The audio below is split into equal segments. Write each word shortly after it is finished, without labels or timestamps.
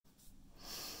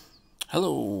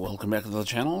Hello, welcome back to the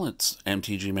channel. It's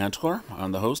MTG Manticore.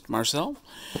 I'm the host, Marcel,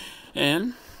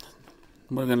 and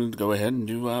we're going to go ahead and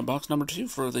do box number 2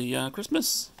 for the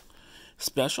Christmas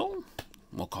special.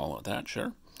 We'll call it that,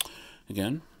 sure.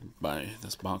 Again,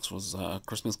 this box was a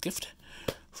Christmas gift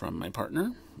from my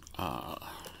partner,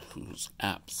 who's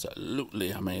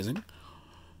absolutely amazing.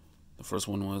 The first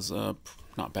one was a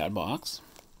not bad box.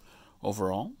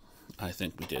 Overall, I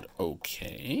think we did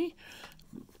okay.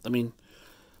 I mean,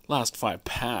 last 5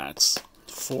 packs,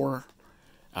 4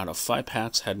 out of 5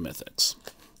 packs had mythics.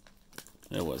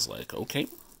 It was like, okay,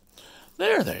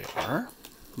 there they are,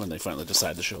 when they finally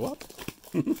decide to show up.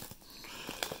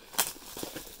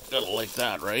 Gotta like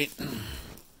that, right?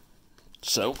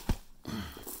 So,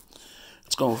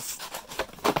 let's go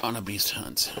on a beast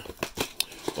hunt.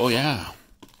 Oh yeah,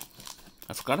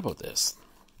 I forgot about this.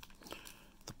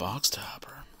 The box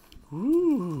topper.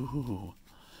 Ooh,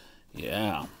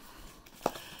 yeah.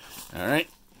 Alright,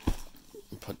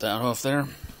 put that off there.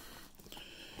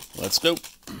 Let's go.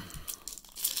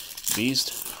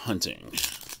 Beast hunting.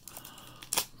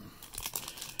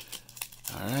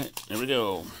 Alright, here we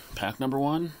go. Pack number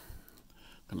 1.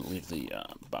 I'm going to leave the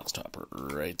box topper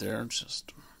right there,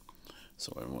 just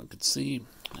so everyone could see.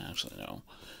 Actually, no.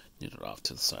 Need it off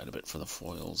to the side a bit for the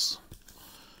foils.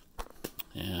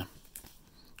 Yeah.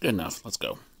 Good enough. Let's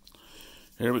go.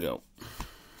 Here we go.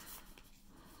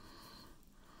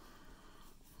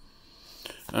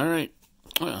 Alright,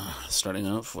 starting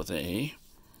off with a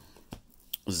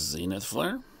Zenith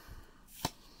Flare,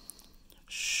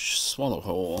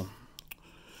 Swallowhole,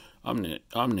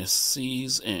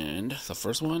 Omniseas, and the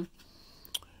first one,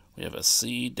 we have a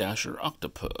Sea Dasher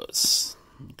Octopus.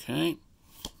 Okay,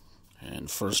 and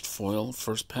first foil,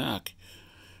 first pack,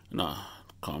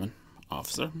 common,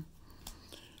 officer,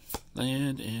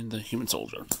 land, and the human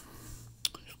soldier.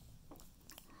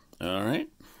 Alright.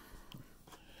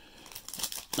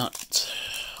 Not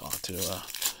off to a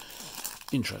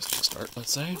interesting start,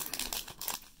 let's say.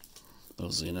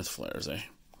 Those Zenith Flares, eh?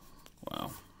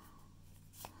 Wow.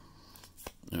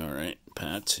 Alright,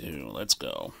 pack 2, let's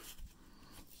go.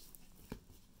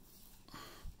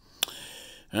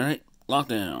 Alright,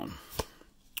 lockdown.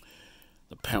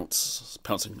 The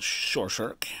pouncing shore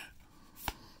shark.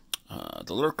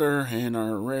 The lurker, and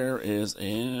our rare is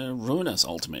a ruinous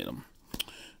ultimatum.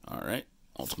 Alright,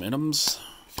 ultimatums.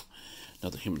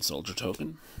 Another human soldier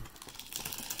token.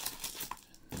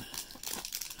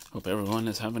 Hope everyone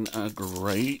is having a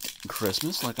great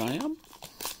Christmas like I am.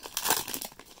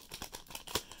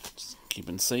 Just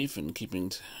keeping safe and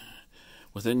keeping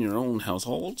within your own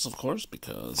households, of course,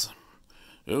 because...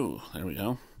 Oh, there we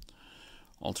go.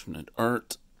 Alternate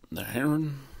art, the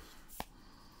heron.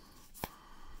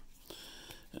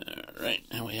 Alright,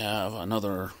 and we have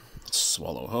another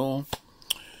Swallowhole.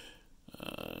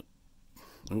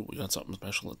 Oh, we got something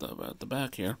special at the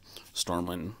back here.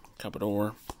 Stormwind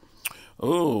Capador.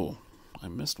 Oh, I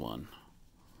missed one.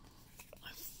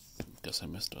 I guess I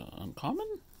missed an uncommon?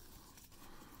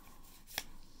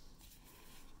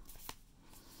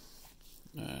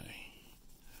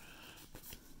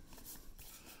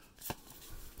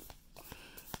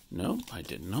 No, I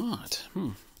did not.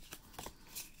 I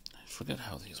forget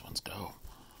how these ones go.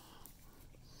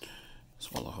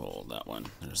 Swallowhole, that one.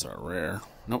 There's our rare.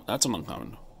 Nope, that's an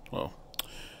uncommon. Whoa.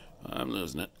 I'm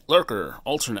losing it. Lurker,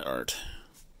 alternate art.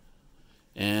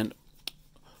 And,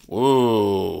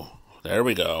 whoa, there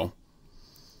we go.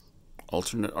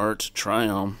 Alternate art,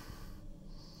 Triumph.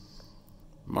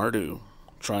 Mardu,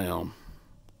 Triumph.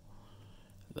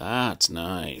 That's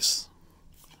nice.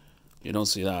 You don't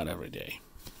see that every day.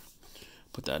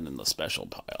 Put that in the special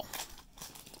pile.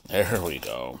 There we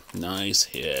go. Nice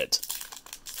hit.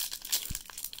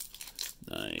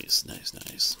 Nice, nice,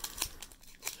 nice.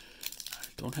 I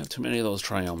don't have too many of those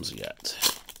Triumphs yet.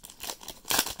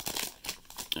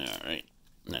 Alright,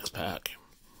 next pack.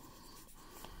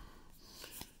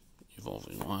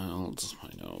 Evolving Wilds.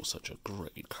 I know, such a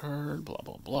great card. Blah,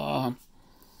 blah, blah.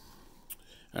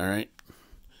 Alright.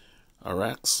 A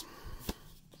Rex.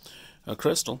 A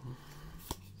Crystal.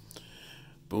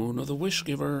 Boon of the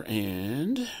Wishgiver.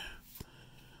 And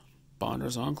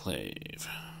Bonder's Enclave.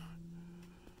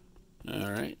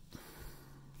 Alright.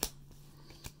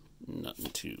 Nothing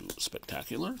too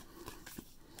spectacular.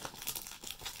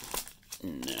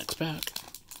 Next pack.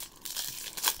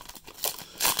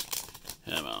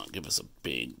 Come on, give us a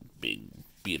big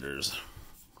beaters.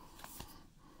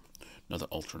 Another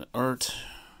alternate art.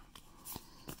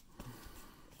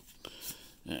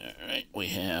 Alright, we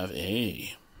have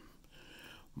a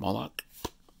Moloch.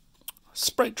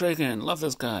 Sprite Dragon, love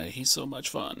this guy, he's so much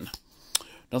fun.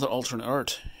 Another alternate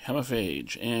art,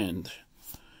 Hemaphage, and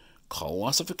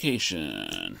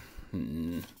Colossification.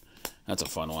 That's a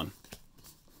fun one.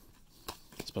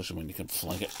 Especially when you can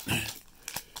fling it.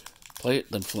 Play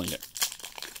it, then fling it.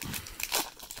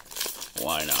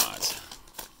 Why not?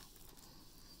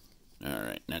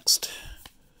 Alright, next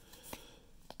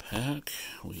pack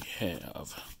we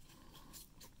have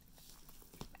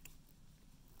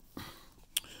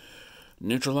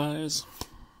Neutralize,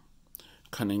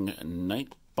 Cunning Night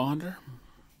Bonder,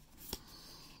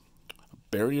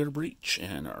 Barrier Breach,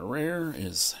 and our rare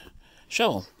is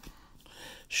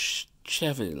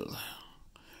Cheville.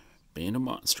 Bane of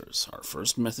Monsters, our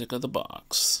first mythic of the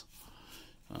box.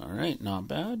 Alright, not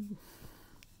bad.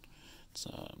 Let's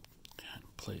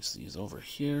place these over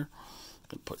here. I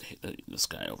can put this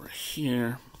guy over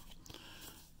here.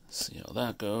 See how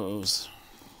that goes.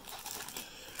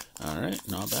 Alright,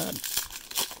 not bad.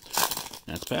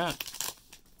 Next pack.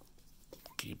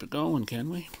 Keep it going, can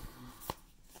we?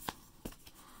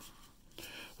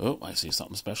 Oh, I see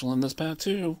something special in this pack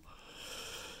too.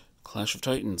 Clash of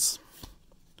Titans.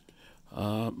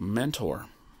 Mentor.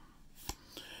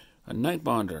 A Night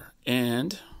Bonder.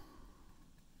 And...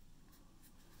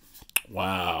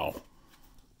 wow.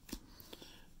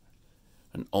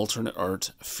 An alternate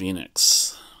art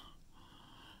Phoenix.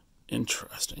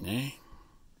 Interesting, eh?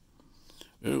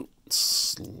 Ooh,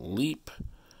 Sleeper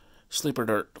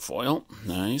Dart foil.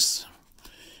 Nice.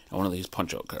 And one of these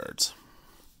punch-out cards.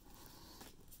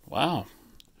 Wow.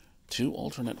 2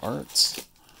 alternate arts.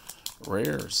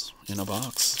 Rares in a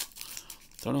box.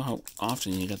 Don't know how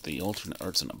often you get the alternate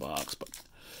arts in a box, but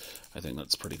I think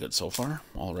that's pretty good so far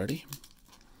already.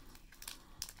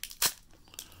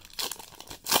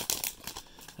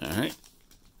 Alright.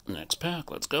 Next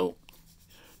pack. Let's go.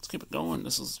 Let's keep it going.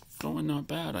 This is going not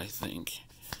bad, I think.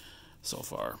 So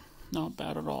far. Not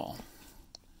bad at all.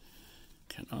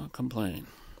 Cannot complain.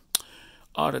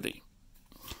 Oddity.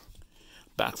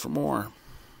 Back for more.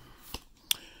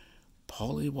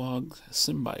 Polywog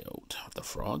Symbiote, the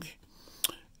frog.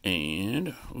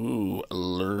 And, ooh,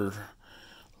 Lurie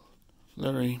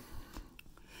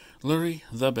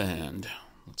the Band.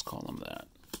 Let's call him that.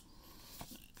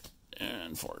 And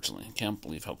unfortunately, can't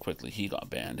believe how quickly he got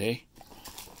banned, eh?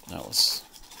 That was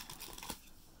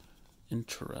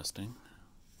interesting.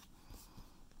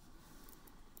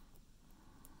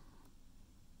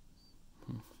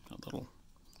 A little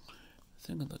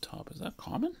thing at the top. Is that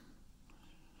common?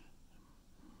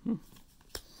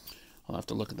 I'll have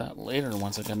to look at that later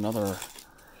once I get another.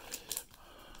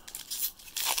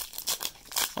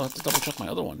 I'll have to double check my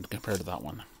other one compared to that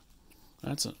one.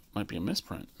 Might be a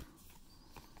misprint.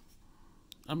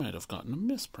 I might have gotten a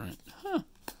misprint. Huh.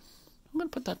 I'm going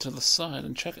to put that to the side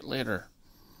and check it later.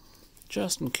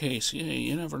 Just in case. Yeah,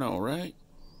 you never know, right?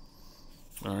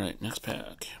 Alright, next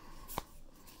pack.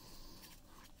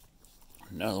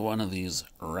 Another one of these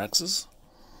Rexes.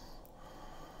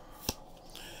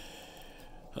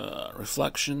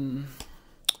 Reflection,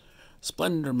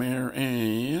 Splendor Mare,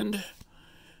 and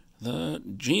the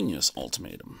Genius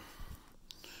Ultimatum.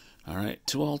 Alright,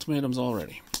 2 ultimatums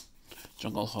already.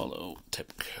 Jungle Hollow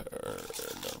tip card.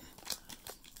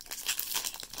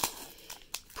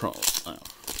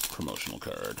 Promotional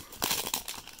card.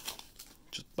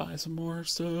 Just buy some more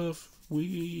stuff.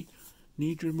 We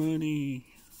need your money.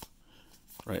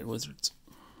 Right, Wizards?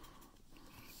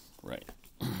 Right.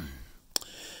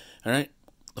 Alright.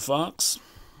 The Fox,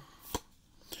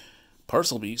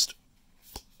 Parcel Beast,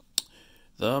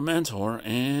 the Mentor,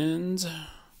 and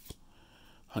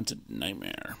Hunted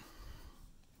Nightmare.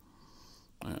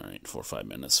 Alright, 4 or 5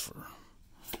 minutes for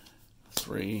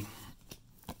 3.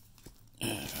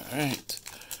 Alright.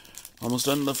 Almost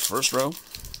done the first row.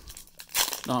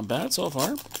 Not bad so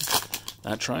far.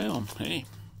 That Triumph, hey,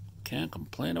 can't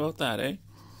complain about that, eh?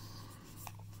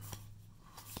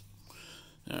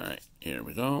 Alright, here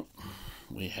we go.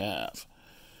 We have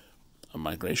a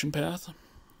Migration Path,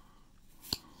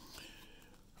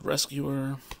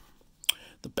 Rescuer,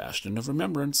 the Bastion of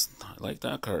Remembrance. I like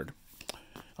that card.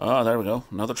 Ah, there we go.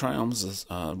 Another Triumph. This is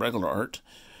regular art.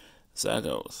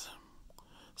 Zagoth,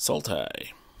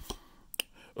 Sultai.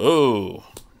 Oh,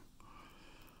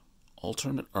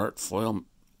 alternate art foil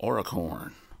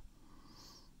Auricorn.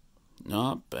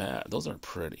 Not bad. Those are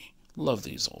pretty. Love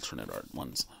these alternate art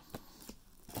ones.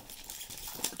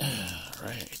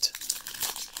 Right.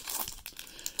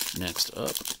 Next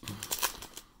up,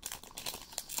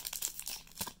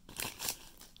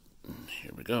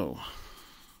 here we go.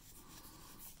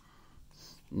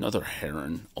 Another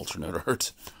Heron alternate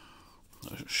art.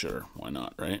 Sure, why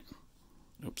not, right?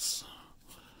 Oops.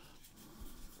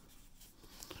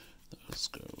 Let's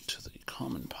go to the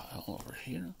common pile over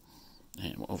here.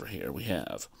 And over here we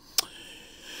have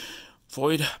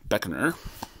Void Beckoner.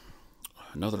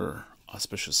 Another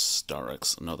Auspicious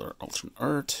Starix. Another alternate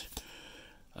art.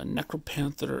 A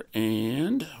Necropanther.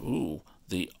 And, ooh,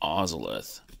 the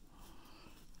Ozolith.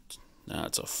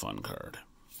 That's a fun card.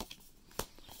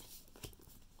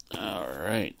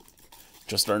 Alright.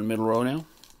 Just starting middle row now.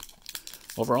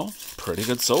 Overall, pretty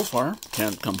good so far.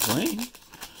 Can't complain.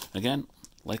 Again,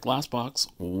 like last box,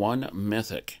 one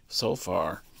mythic so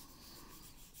far.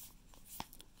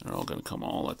 They're all going to come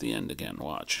all at the end again.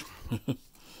 Watch.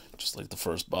 Just like the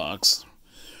first box.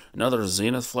 Another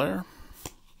Zenith Flare.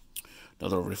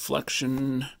 Another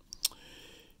Reflection.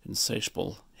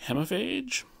 Insatiable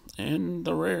Hemiphage. And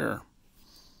the rare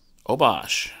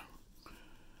Obosh.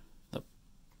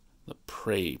 The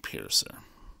Prey Piercer.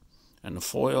 And the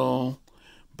foil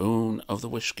Boon of the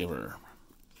Wishgiver.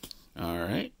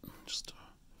 Alright. Just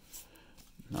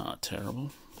not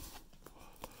terrible.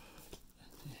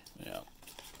 Yeah.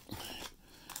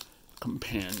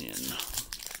 Companion.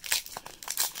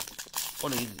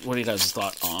 What do you guys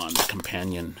thought on the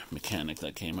companion mechanic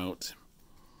that came out?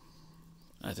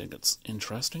 I think it's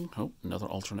interesting. Oh, another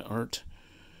alternate art.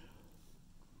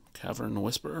 Cavern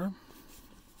Whisperer.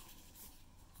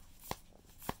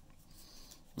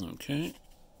 Okay.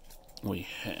 We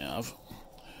have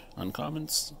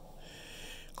uncommons.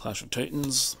 Clash of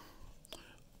Titans.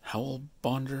 Howl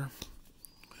Bonder.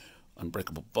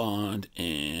 Unbreakable Bond.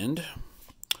 And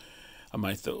a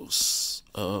Mythos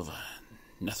of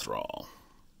Nethrol.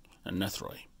 And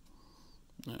Nethroi.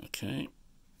 Okay.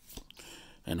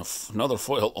 And another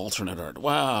foil alternate art.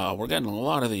 Wow, we're getting a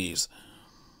lot of these.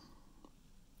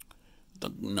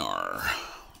 The Gnar.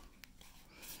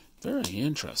 Very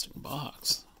interesting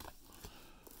box.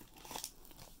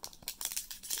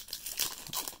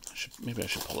 Maybe I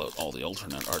should pull out all the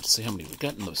alternate art to see how many we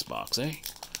get in this box, eh?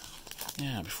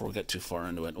 Yeah, before we get too far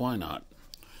into it. Why not?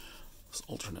 Those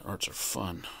alternate arts are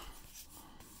fun.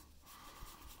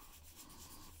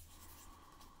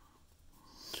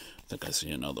 I think I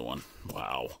see another one.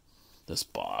 Wow. This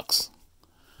box.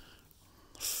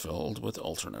 Filled with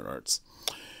alternate arts.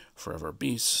 Forever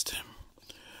Beast.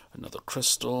 Another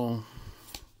Crystal.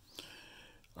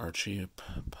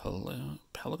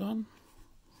 Archipelagon.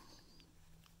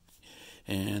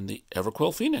 And the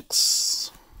Everquill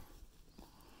Phoenix.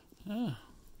 Yeah.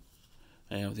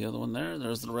 I have the other one there.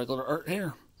 There's the regular art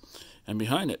here. And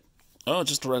behind it, oh,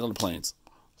 just the regular planes.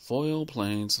 Foil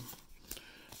planes.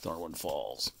 Thornwood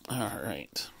Falls.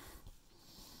 Alright.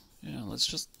 Yeah, let's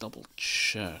just double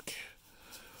check.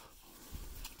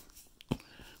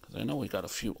 Because I know we got a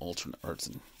few alternate arts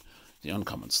in the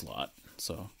uncommon slot.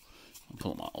 So I'll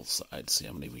pull them all aside, see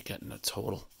how many we get in a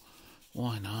total.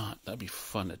 Why not? That'd be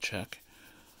fun to check.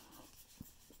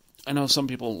 I know some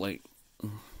people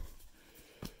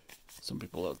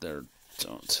out there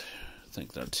don't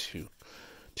think they're too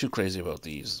crazy about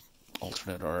these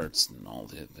alternate arts and all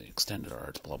the extended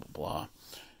arts, blah blah blah.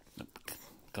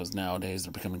 Because nowadays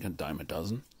they're becoming a dime a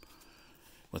dozen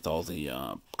with all the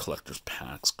collector's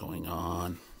packs going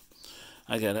on.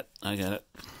 I get it.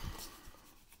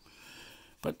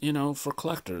 But you know, for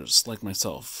collectors like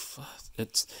myself,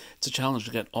 it's a challenge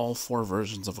to get all 4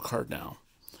 versions of a card now.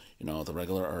 You know, the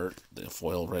regular art, the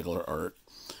foil regular art,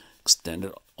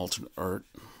 extended alternate art.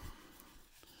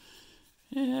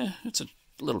 Yeah, it's a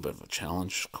little bit of a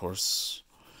challenge, of course.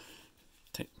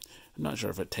 I'm not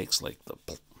sure if it takes like the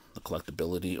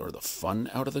collectability or the fun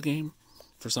out of the game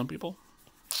for some people.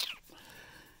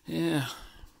 Yeah.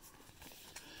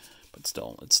 But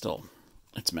still,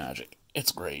 it's magic.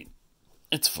 It's great.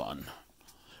 It's fun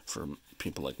for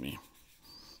people like me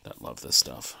that love this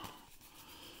stuff.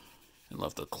 I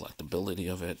love the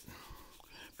collectability of it.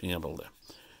 Being able to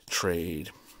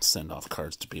trade, send off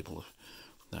cards to people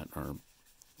that are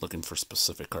looking for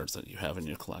specific cards that you have in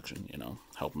your collection, you know,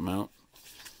 help them out.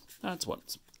 That's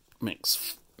what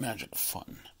makes Magic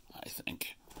fun, I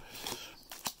think.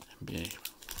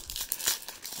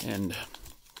 And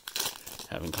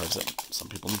having cards that some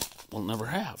people will never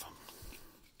have.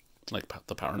 Like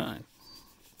the Power 9.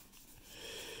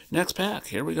 Next pack,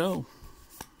 here we go.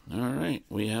 Alright,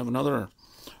 we have another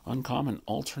uncommon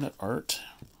alternate art.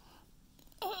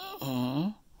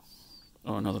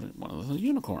 Another one of the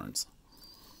unicorns.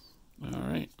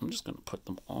 Alright, I'm just going to put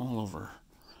them all over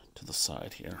to the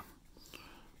side here.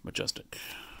 Majestic.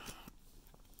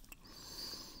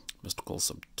 Mystical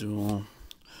Subdual.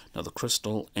 Another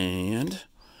Crystal, and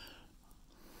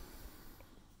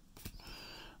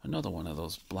another one of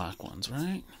those black ones,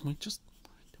 right? Did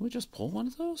we just pull one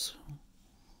of those?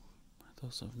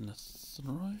 Those of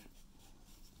Nethroi?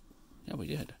 Yeah, we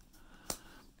did.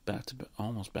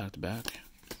 Almost back to back.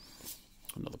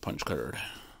 Another punch card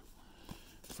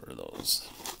for rid of those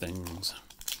things.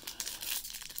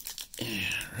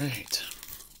 Alright.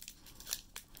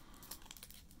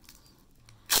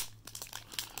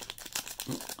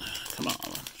 Come on.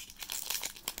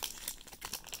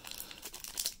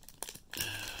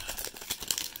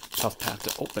 Tough pack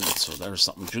to open it, so there's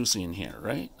something juicy in here,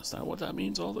 right? Is that what that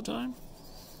means all the time?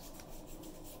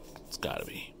 It's gotta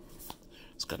be.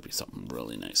 It's gotta be something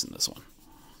really nice in this one.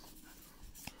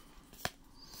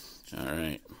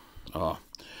 Alright. Oh,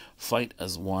 Fight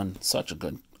as One. Such a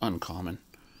good uncommon.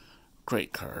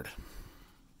 Great card.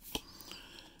 The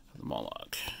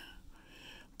Moloch.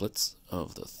 Blitz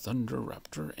of the Thunder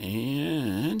Raptor.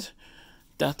 And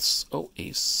Death's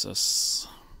Oasis.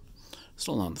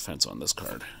 Still on the fence on this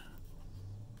card.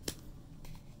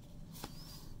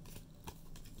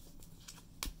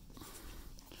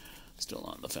 Still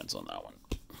on the fence on that one.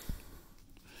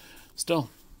 Still,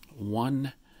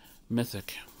 one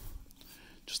mythic.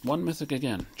 Just one mythic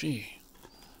again. Gee.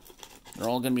 They're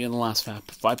all going to be in the last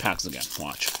 5 packs again.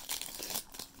 Watch.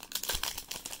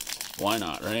 Why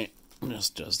not, right?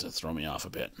 Just to throw me off a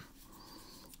bit.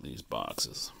 These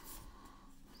boxes.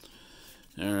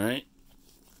 Alright.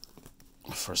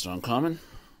 First uncommon.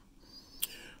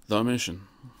 The Mission.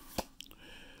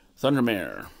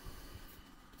 Thundermare.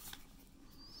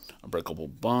 Unbreakable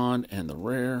Bond, and the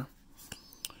rare.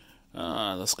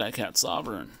 The Skycat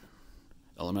Sovereign.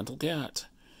 Elemental Cat.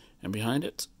 And behind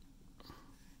it,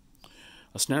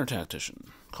 a Snare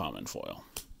Tactician. Common foil.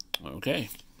 Okay.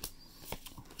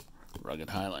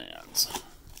 Rugged Highlands.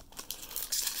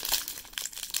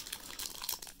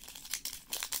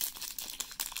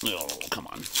 Oh, come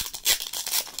on.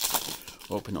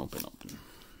 Open, open, open.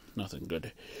 Nothing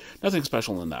good. Nothing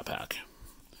special in that pack.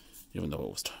 Even though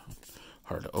it was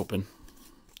hard to open.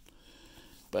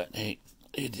 But hey,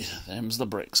 them's the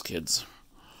breaks, kids.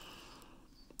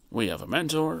 We have a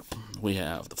Mentor. We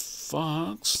have the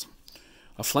Fox.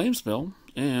 A Flamespill.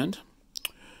 And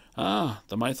the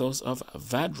Mythos of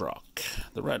Vadrock.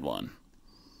 The red one.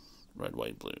 Red,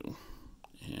 white, blue.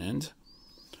 And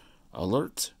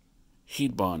Alert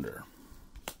Heatbonder.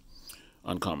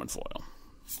 Uncommon foil.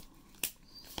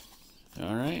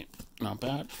 Alright, not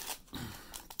bad.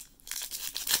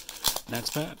 Next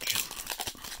pack.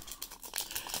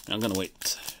 I'm going to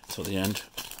wait till the end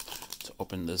to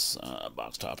open this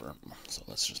box topper. So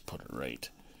let's just put it right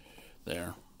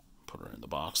there. Put her in the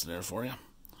box there for you.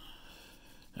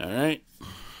 Alright.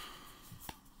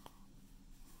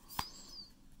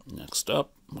 Next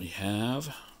up, we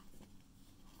have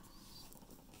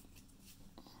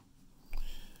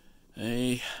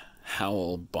a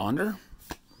Howl Bonder.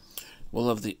 Will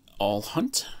of the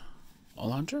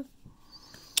All-Hunter.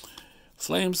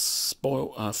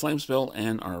 Flamespill,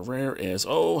 and our rare is,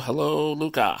 oh, hello,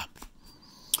 Luca.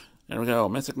 There we go.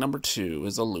 Mythic number 2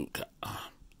 is a Luca.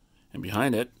 And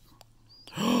behind it,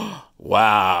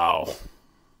 wow.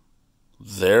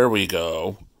 There we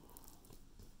go.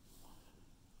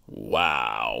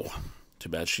 Wow. Too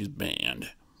bad she's banned.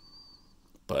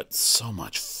 But so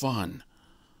much fun.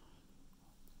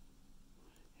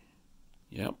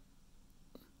 Yep.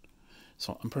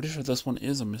 So I'm pretty sure this one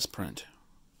is a misprint.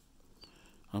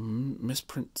 A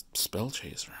misprint Spell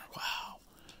Chaser. Wow.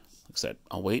 Like I said,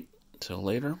 I'll wait till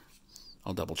later.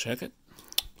 I'll double check it.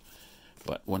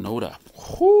 But Winota.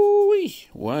 Whoo-wee!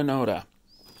 Winota.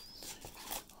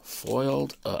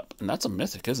 Foiled up. And that's a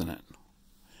mythic, isn't it?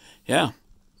 Yeah.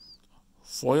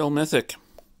 Foil mythic.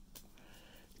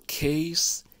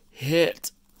 Case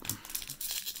hit.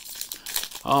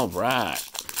 All right.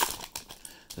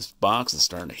 This box is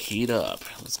starting to heat up.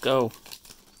 Let's go.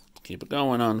 Keep it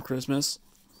going on Christmas.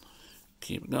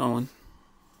 Keep it going.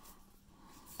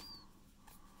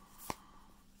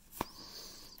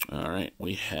 Alright,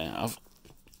 we have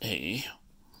a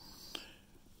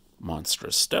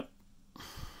Monstrous Step.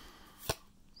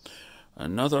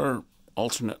 Another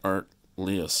alternate art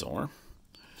Leosaur.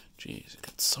 Jeez, you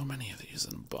got so many of these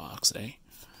in a box, eh?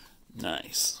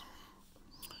 Nice.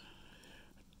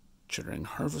 Chittering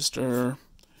Harvester.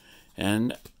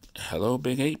 And hello,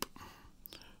 Big Ape.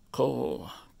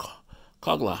 Kogla.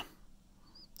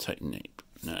 Titan Ape.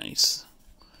 Nice.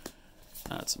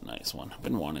 That's a nice one. I've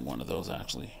been wanting one of those,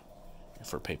 actually,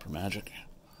 for Paper Magic.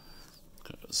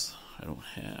 Because I don't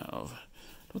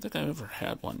think I've ever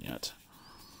had one yet.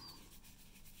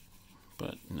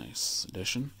 But nice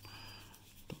addition.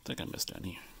 Don't think I missed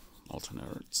any alternate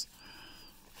arts.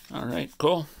 Alright,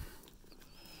 cool.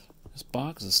 This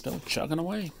box is still chugging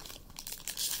away.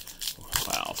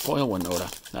 Wow, foil Winota.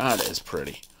 That is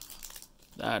pretty.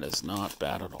 That is not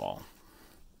bad at all.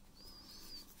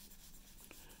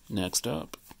 Next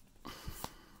up.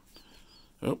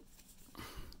 Oh.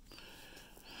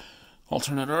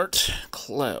 Alternate art,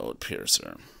 Cloud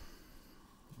Piercer.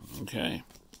 Okay.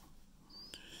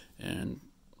 And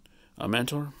a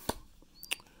mentor.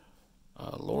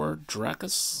 Lord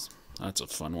Dracus. That's a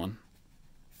fun one.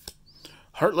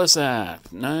 Heartless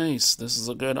Act. Nice. This is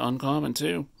a good uncommon,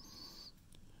 too.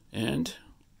 And...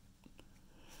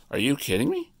 are you kidding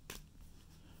me?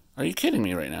 Are you kidding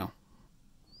me right now?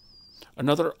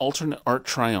 Another alternate art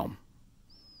Triumph.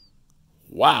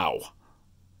 Wow.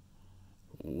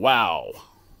 Wow.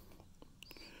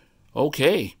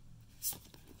 Okay.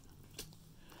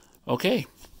 Okay.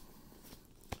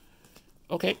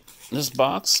 Okay. This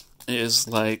box is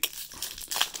like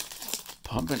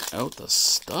pumping out the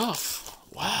stuff.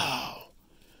 Wow.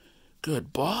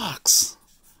 Good box.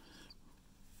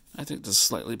 I think this is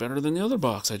slightly better than the other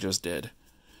box I just did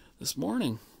this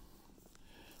morning.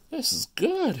 This is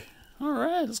good. All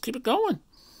right, let's keep it going.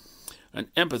 An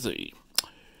Empathy.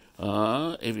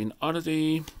 Avian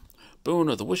Oddity. Boon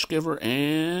of the Wishgiver.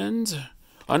 And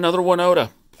another Winota.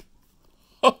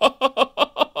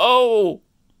 Oh!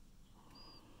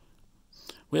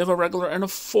 We have a regular and a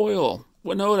foil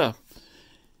Winota.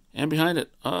 And behind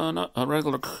it, a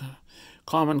regular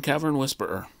common Cavern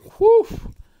Whisperer. Whew!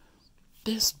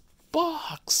 This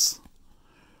box.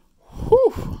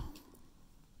 Whew!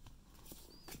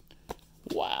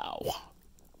 Wow.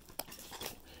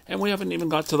 And we haven't even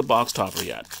got to the box topper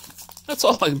yet. That's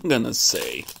all I'm gonna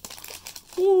say.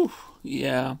 Whew!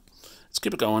 Yeah. Let's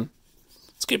keep it going.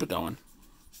 Let's keep it going.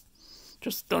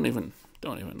 Just don't even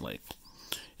like.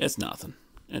 It's nothing.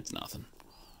 It's nothing.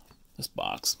 This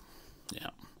box. Yeah.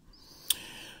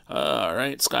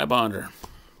 Alright, Skybonder.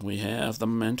 We have the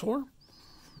Mentor.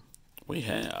 We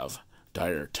have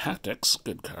Dire Tactics,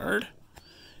 good card.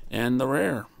 And the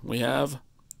rare, we have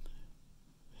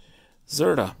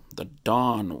Zerda, the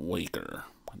Dawn Waker.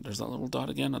 There's that little dot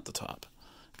again at the top.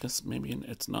 I guess maybe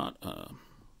it's not.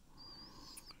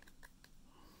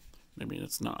 Maybe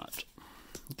it's not.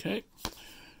 Okay.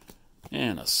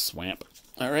 And a Swamp.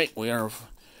 Alright, we are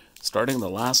starting the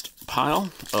last pile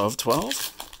of 12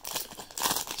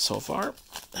 so far.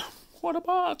 What a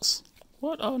box.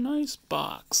 What a nice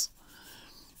box.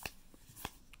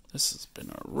 This has been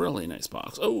a really nice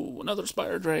box. Oh, another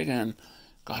Spire Dragon.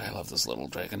 God, I love this little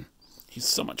dragon. He's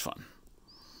so much fun.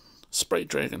 Sprite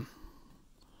Dragon.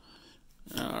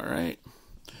 Alright.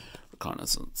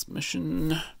 Reconnaissance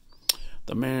Mission.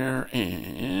 The Mare.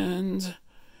 And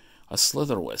a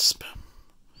Slitherwisp.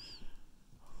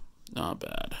 Not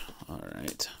bad.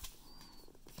 Alright.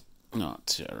 Not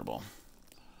terrible.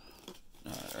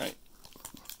 Alright.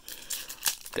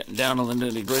 Getting down to the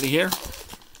nitty-gritty here.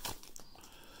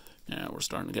 Yeah, we're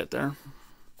starting to get there.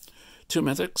 2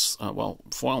 mythics. Well,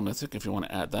 foil mythic if you want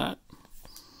to add that.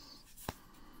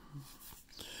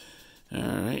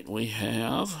 Alright, we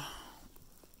have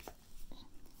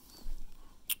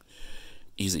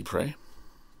Easy Prey.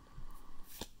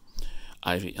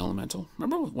 Ivy Elemental.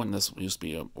 Remember when this used to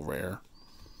be a rare?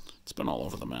 It's been all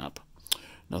over the map.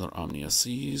 Another Omnia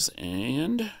Seas.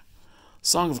 And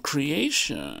Song of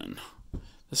Creation.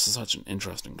 This is such an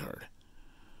interesting card.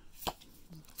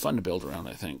 Fun to build around,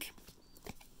 I think.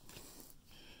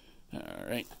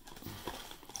 Alright.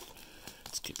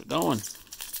 Let's keep it going.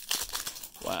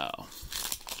 Wow.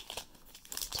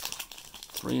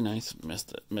 3 nice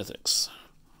mythics.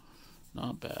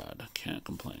 Not bad. Can't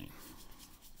complain.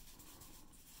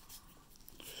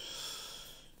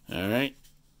 Alright.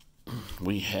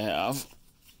 We have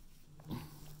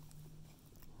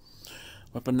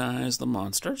Weaponize the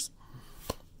Monsters.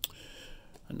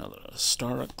 Another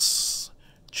Starix.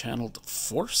 Channeled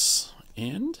Force.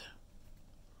 And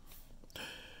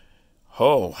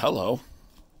oh, hello.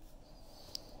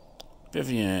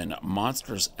 Vivian,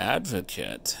 Monsters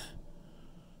Advocate.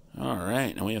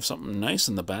 Alright, and we have something nice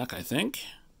in the back, I think.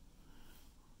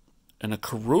 And a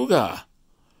Karuga.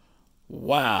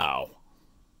 Wow.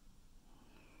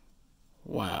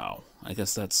 Wow. I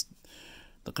guess that's...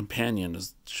 the companion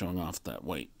is showing off that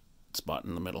white spot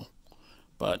in the middle.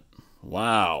 But,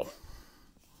 wow.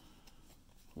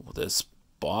 This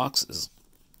box is...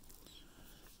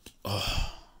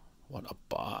 oh, what a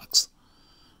box.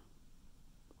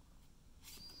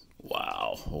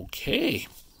 Wow, okay.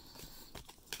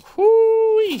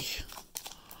 Whoo-wee.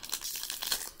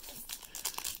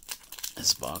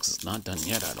 This box is not done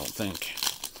yet, I don't think.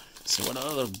 Let's see what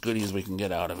other goodies we can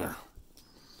get out of her.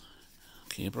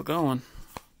 Keep her going.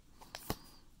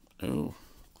 Ooh,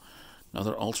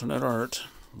 another alternate art.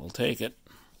 We'll take it.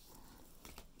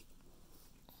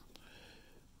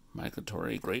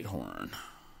 Migratory Greathorn.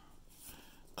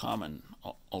 Common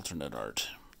alternate art.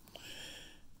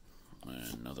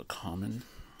 Another common.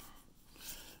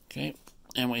 Okay,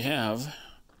 And we have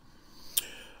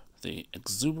the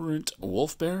Exuberant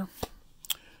Wolf Bear,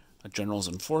 a General's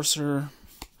Enforcer,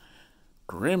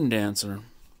 Grim Dancer,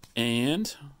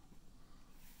 and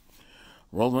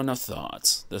Whirlwind of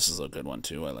Thoughts. This is a good one,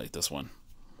 too. I like this one.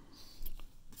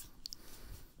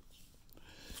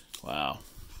 Wow.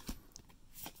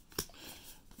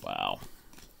 Wow.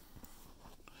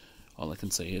 All I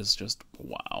can say is just,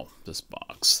 wow, this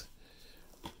box.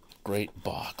 Great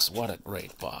box. What a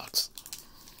great box.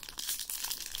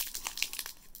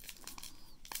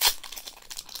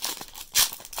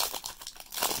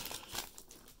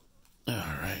 All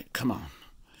right, come on.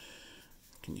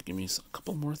 Can you give me a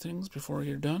couple more things before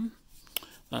you're done?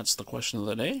 That's the question of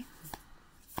the day.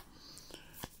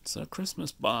 It's a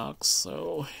Christmas box,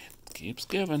 so it keeps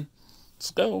giving.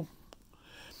 Let's go.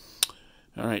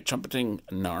 All right, Trumpeting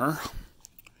Gnar,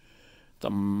 the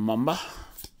Mamba,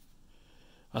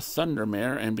 a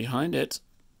Thundermare, and behind it,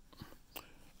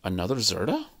 another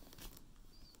Zerda?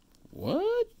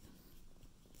 What?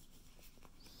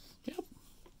 Yep,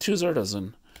 2 Zerdas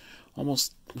and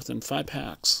almost within 5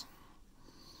 packs.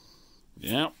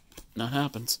 Yep, that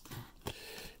happens.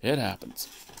 It happens.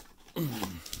 All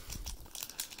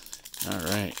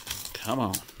right, come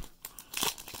on.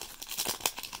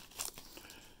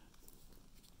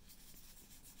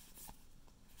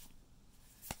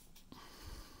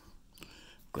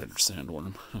 Greater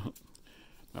Sandworm.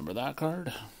 Remember that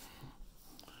card?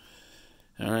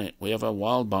 All right, we have a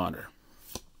Wild Bonder.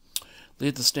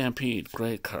 Lead the Stampede.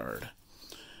 Great card.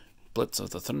 Blitz of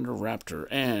the Thunder Raptor.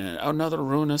 And another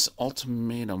Ruinous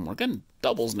Ultimatum. We're getting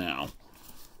doubles now.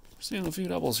 We're seeing a few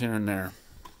doubles here and there.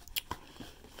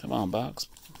 Come on, box.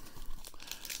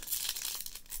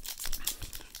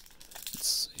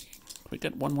 Let's see. Can we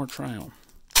get one more trial?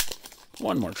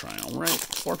 One more trial, right?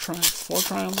 Four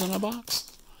trials in a box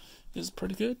is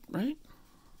pretty good, right?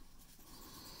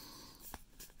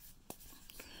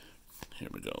 Here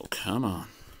we go. Come on.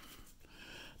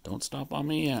 Don't stop on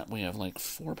me yet. We have like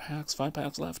 5 packs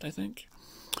left, I think.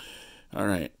 All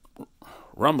right.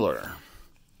 Rumbler.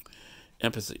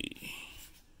 Empathy.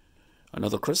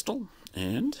 Another crystal.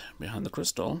 And behind the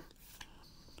crystal,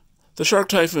 the Shark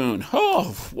Typhoon.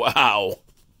 Oh, wow.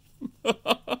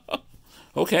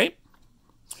 Okay.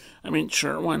 I mean,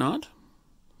 sure, why not?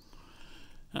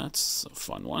 That's a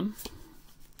fun one.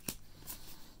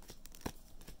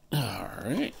 All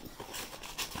right.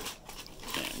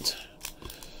 And,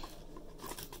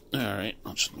 all right,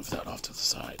 I'll just move that off to the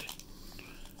side.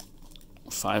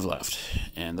 5 left,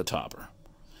 and the topper.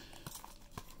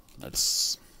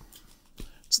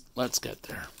 Let's get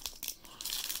there.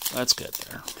 Let's get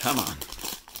there. Come on.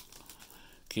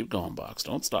 Keep going, box.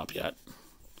 Don't stop yet.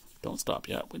 Don't stop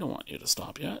yet. We don't want you to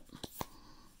stop yet.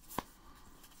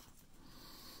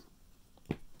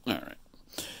 All right.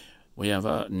 We have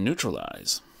a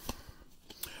Neutralize.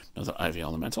 Another Ivy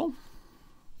Elemental.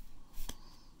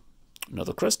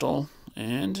 Another Crystal.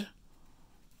 And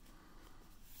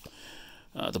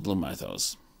the Blue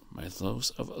Mythos. Mythos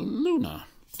of Luna.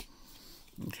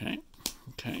 Okay.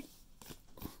 Okay.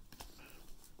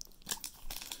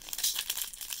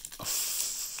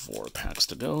 4 packs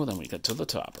to go, then we get to the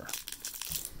topper.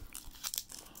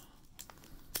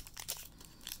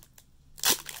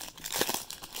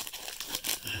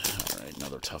 Alright,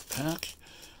 another tough pack.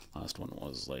 Last one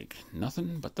was like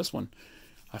nothing, but this one,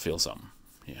 I feel something.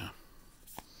 Yeah.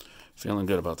 Feeling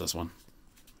good about this one.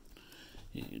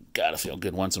 You gotta feel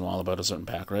good once in a while about a certain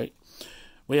pack, right?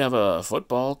 We have a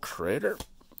Football Crater,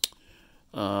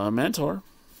 Mentor,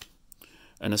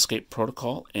 an Escape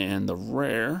Protocol, and the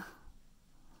rare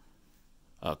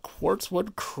a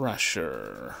Quartzwood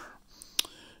Crusher.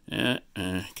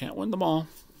 Can't win them all.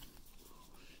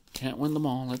 Can't win them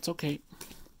all. It's okay.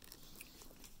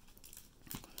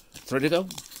 3 to go.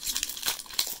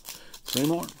 3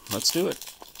 more. Let's do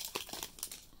it.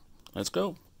 Let's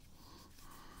go.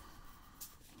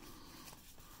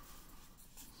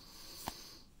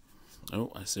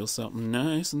 Oh, I see something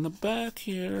nice in the back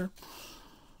here.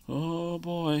 Oh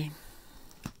boy.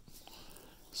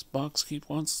 This box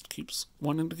keeps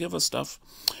wanting to give us stuff.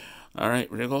 All right,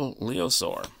 Regal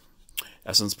Leosaur,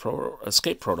 Essence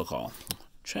Escape Protocol,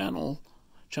 Channeled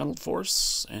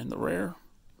Force, and the rare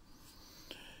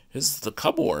is the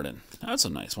Cub Warden. That's a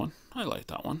nice one. I like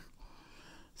that one.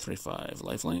 3/5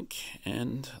 lifelink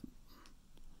and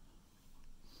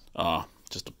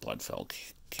just a Bloodfell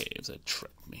Caves that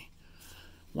tricked me.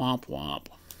 Womp womp.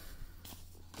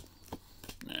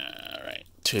 All right,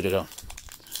 2 to go.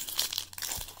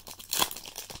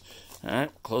 All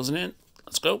right, closing in.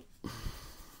 Let's go.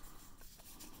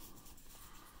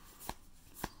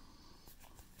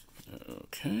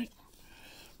 Okay.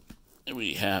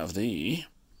 we have the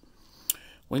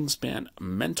Wingspan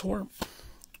Mentor,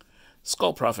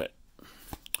 Skull Prophet,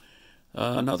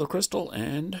 another crystal,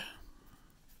 and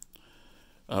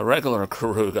a regular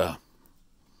Karuga.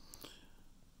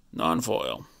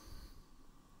 Non-foil.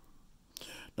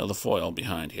 Another foil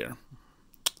behind here.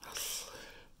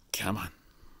 Come on.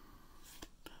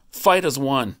 Fight as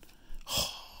one.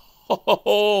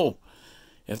 Oh,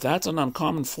 if that's an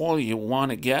uncommon foil you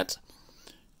want to get,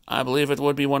 I believe it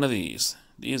would be one of these.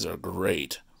 These are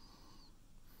great.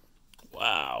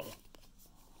 Wow.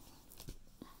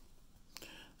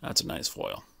 That's a nice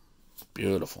foil.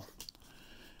 Beautiful.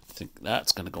 I think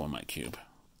that's going to go in my cube.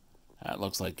 That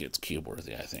looks like it's cube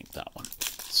worthy, I think, that one.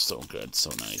 So good,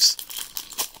 so nice.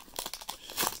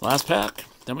 Last pack.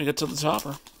 Then we get to the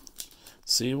topper.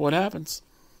 See what happens.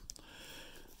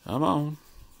 Come on.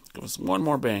 Give us one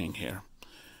more bang here.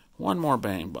 One more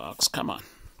bang box. Come on.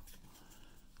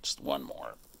 Just one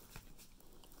more.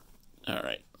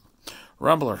 Alright.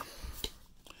 Rumbler.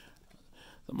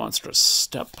 The Monstrous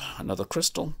Step. Another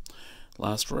crystal.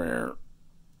 Last rare.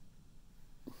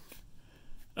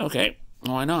 Okay.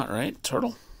 Why not, right?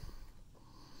 Turtle.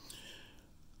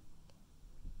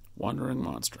 Wandering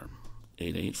Monster.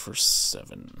 8/8 for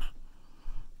 7.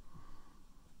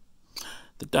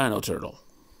 The Dino Turtle.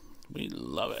 We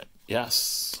love it.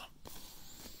 Yes.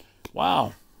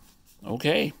 Wow.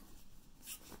 Okay.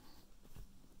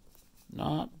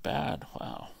 Not bad.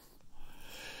 Wow.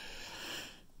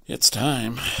 It's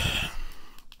time.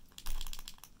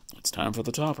 It's time for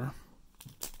the topper.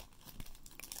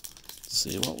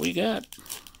 See what we get.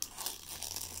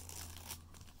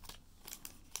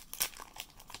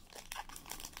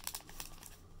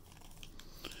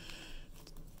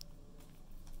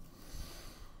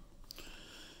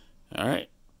 All right.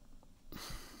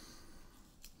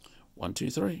 1, 2,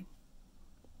 3.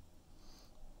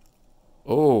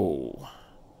 Oh.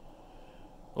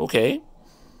 Okay.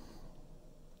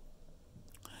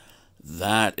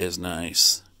 That is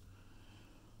nice.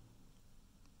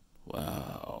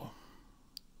 Wow.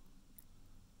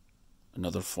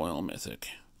 Another foil mythic.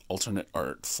 Alternate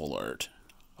art, full art.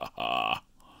 Haha.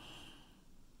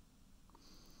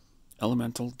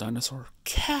 Elemental dinosaur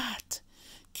cat.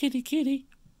 Kitty, kitty.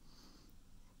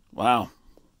 Wow.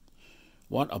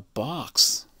 What a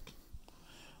box.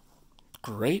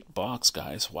 Great box,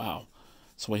 guys. Wow.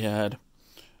 So we had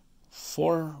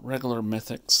 4 regular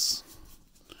mythics,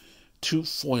 2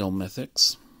 foil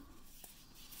mythics.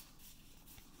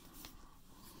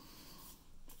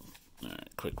 Alright,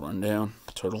 quick rundown.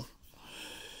 Turtle.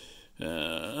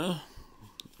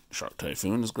 Shark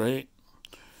Typhoon is great.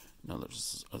 Another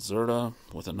Zerda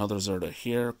with another Zerda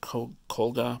here.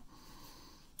 Kolga.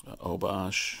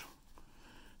 Obosh.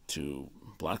 2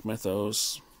 Black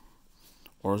Mythos.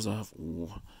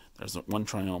 Orzhov. There's one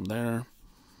Triome there.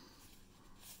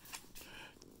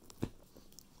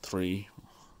 3.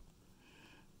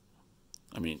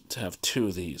 I mean, to have 2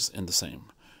 of these in the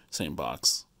same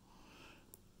box.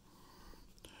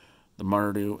 The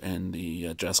Mardu and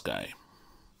the Jeskai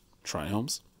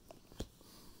Triomes.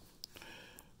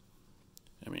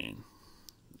 I mean,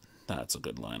 that's a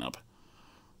good lineup.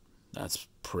 That's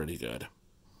pretty good.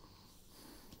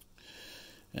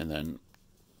 And then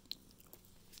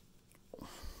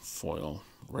foil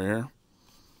rare.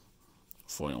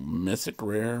 Foil mythic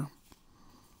rare.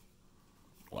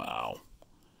 Wow.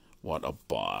 What a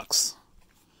box.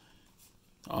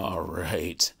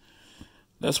 Alright.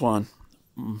 This one.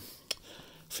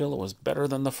 Feel it was better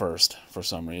than the first for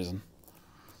some reason.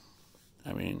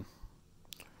 I mean,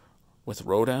 with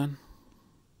Rodan.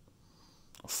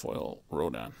 A foil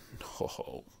Rodan.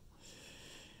 Oh.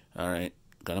 Alright.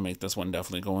 Gotta make this one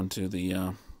definitely go into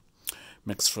the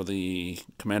mix for the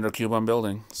Commander Cube I'm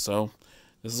building. So,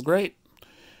 this is great.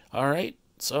 Alright,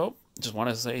 so, just want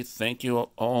to say thank you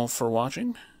all for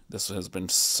watching. This has been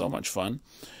so much fun.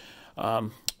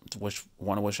 Want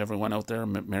to wish everyone out there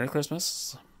Merry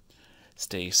Christmas.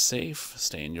 Stay safe.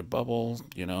 Stay in your bubble.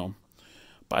 You know,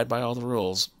 abide by all the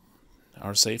rules.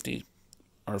 Our safety,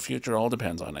 our future all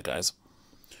depends on it, guys.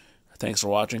 Thanks for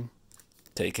watching.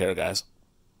 Take care, guys.